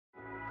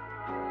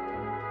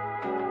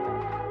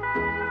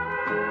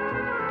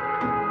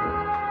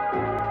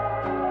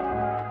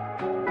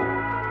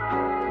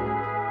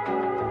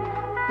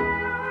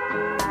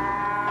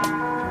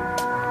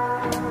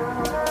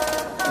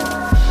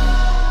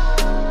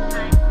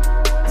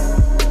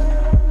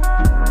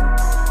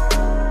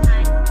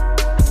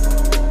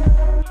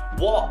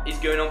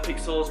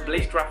pixels,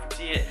 Blaze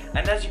graffiti it,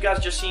 and as you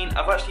guys just seen,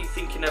 I'm actually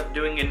thinking of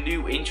doing a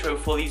new intro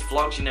for these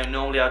vlogs. You know,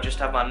 normally I just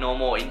have my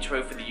normal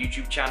intro for the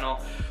YouTube channel,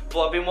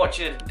 but I've been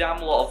watching a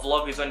damn lot of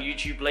vloggers on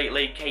YouTube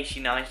lately,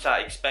 Casey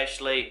Neistat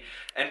especially,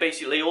 and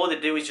basically all they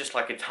do is just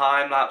like a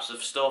time lapse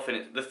of stuff.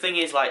 And the thing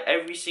is, like,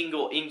 every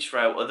single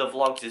intro of the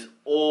vlogs is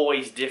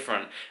always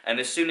different, and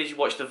as soon as you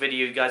watch the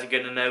video you guys are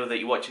going to know that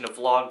you're watching a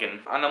vlog.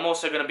 And I'm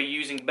also going to be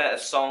using better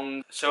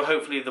songs, so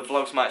hopefully the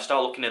vlogs might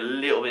start looking a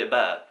little bit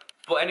better.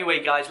 But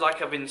anyway guys,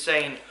 like I've been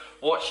saying,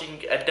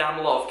 watching a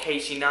damn lot of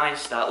Casey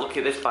Neistat. Look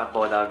at this bad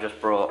boy that I've just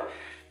brought.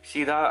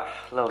 See that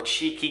little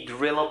cheeky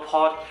gorilla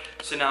pod?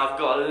 So now I've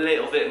got a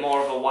little bit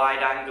more of a wide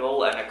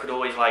angle, and I could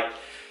always, like,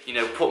 you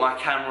know, put my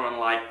camera on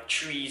like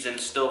trees and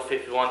stuff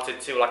if you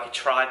wanted to, like a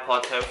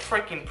tripod. So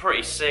freaking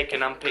pretty sick,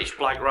 and I'm pitch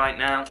black right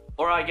now.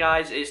 Alright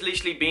guys, it's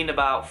literally been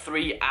about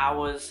 3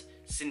 hours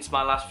since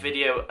my last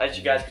video. As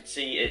you guys could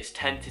see, it's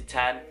 10 to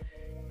 10.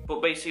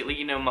 But basically,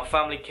 you know, my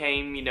family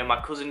came, you know, my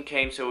cousin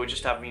came, so we're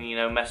just having, you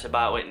know, mess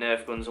about with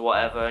Nerf guns or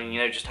whatever, and, you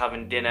know, just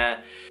having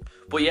dinner.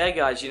 But yeah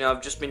guys, you know,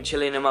 I've just been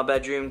chilling in my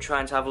bedroom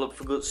trying to have a look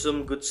for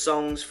some good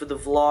songs for the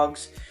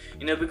vlogs.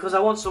 You know, because I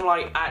want some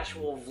like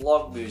actual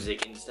vlog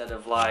music instead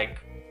of like,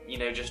 you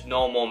know, just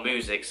normal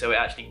music, so it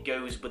actually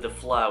goes with the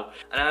flow.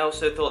 And I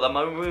also thought that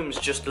my room's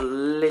just a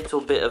little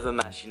bit of a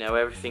mess, you know,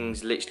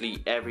 everything's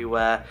literally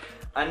everywhere.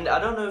 And I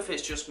don't know if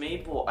it's just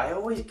me, but I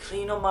always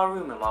clean up my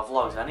room in my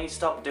vlogs. I need to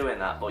stop doing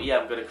that, but yeah,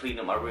 I'm gonna clean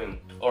up my room.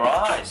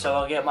 Alright, so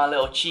I'll get my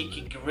little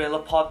cheeky gorilla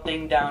pod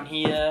thing down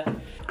here,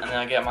 and then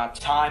I'll get my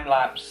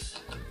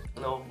time-lapse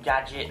little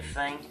gadget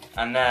thing,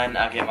 and then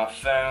I get my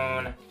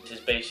phone, which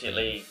is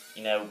basically,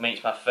 you know,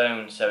 makes my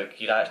phone so it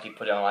could actually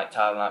put it on like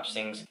time-lapse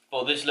things.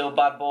 But this little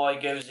bad boy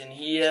goes in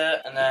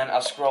here, and then I'll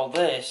scroll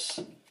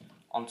this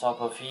on top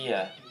of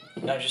here.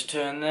 Now just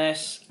turn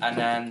this, and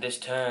then this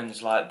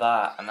turns like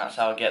that, and that's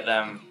how I get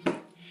them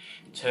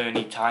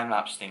turny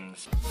time-lapse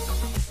things.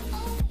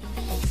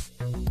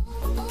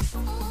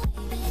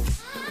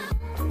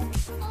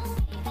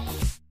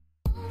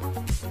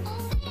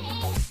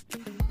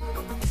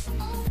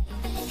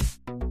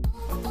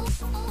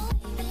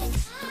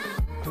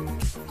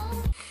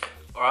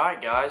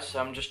 Alright guys, so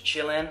I'm just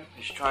chilling,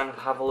 just trying to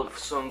have a look for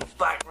some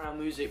background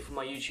music for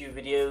my YouTube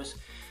videos.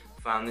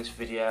 Found this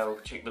video,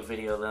 check the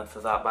video length for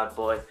that bad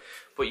boy.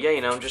 But yeah,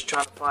 you know, I'm just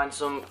trying to find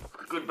some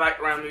good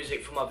background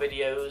music for my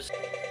videos.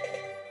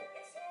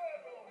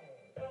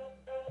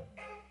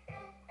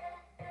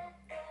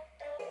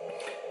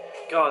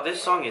 God,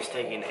 this song is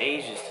taking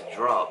ages to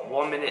drop.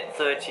 1 minute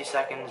 30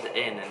 seconds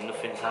in and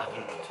nothing's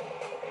happened.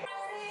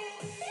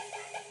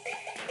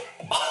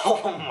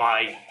 Oh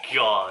my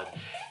god,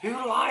 who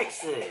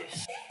likes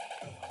this?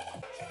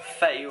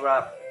 Fetty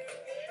Rap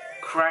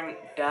Crank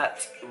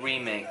Dat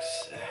remix.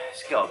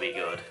 It's gotta be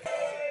good.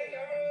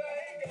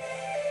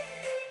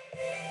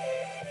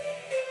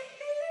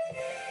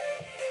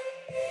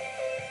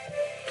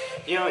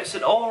 You know, it's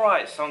an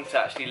alright song to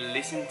actually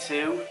listen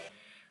to.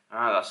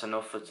 Alright, that's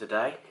enough for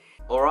today.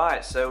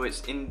 Alright, so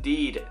it's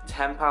indeed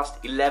 10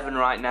 past 11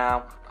 right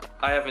now.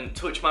 I haven't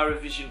touched my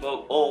revision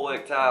book or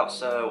worked out,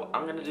 so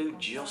I'm gonna do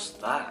just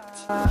that.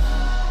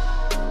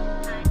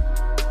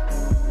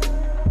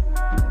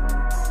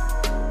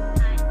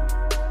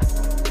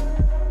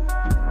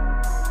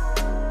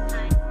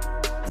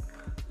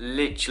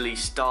 Literally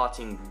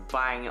starting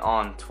bang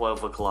on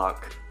 12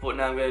 o'clock. But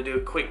now I'm going to do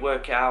a quick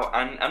workout,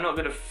 and I'm not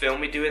going to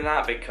film me doing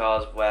that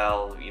because,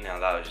 well, you know,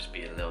 that would just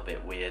be a little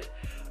bit weird.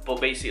 But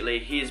basically,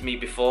 here's me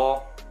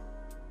before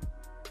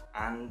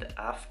and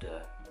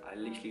after. I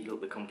literally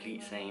look the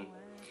complete same.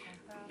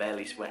 I'm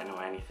barely sweating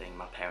or anything.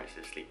 My parents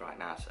are asleep right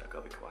now, so I've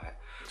got to be quiet.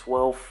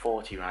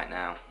 12:40 right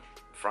now,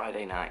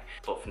 Friday night.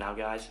 But for now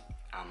guys,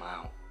 I'm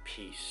out.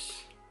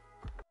 Peace.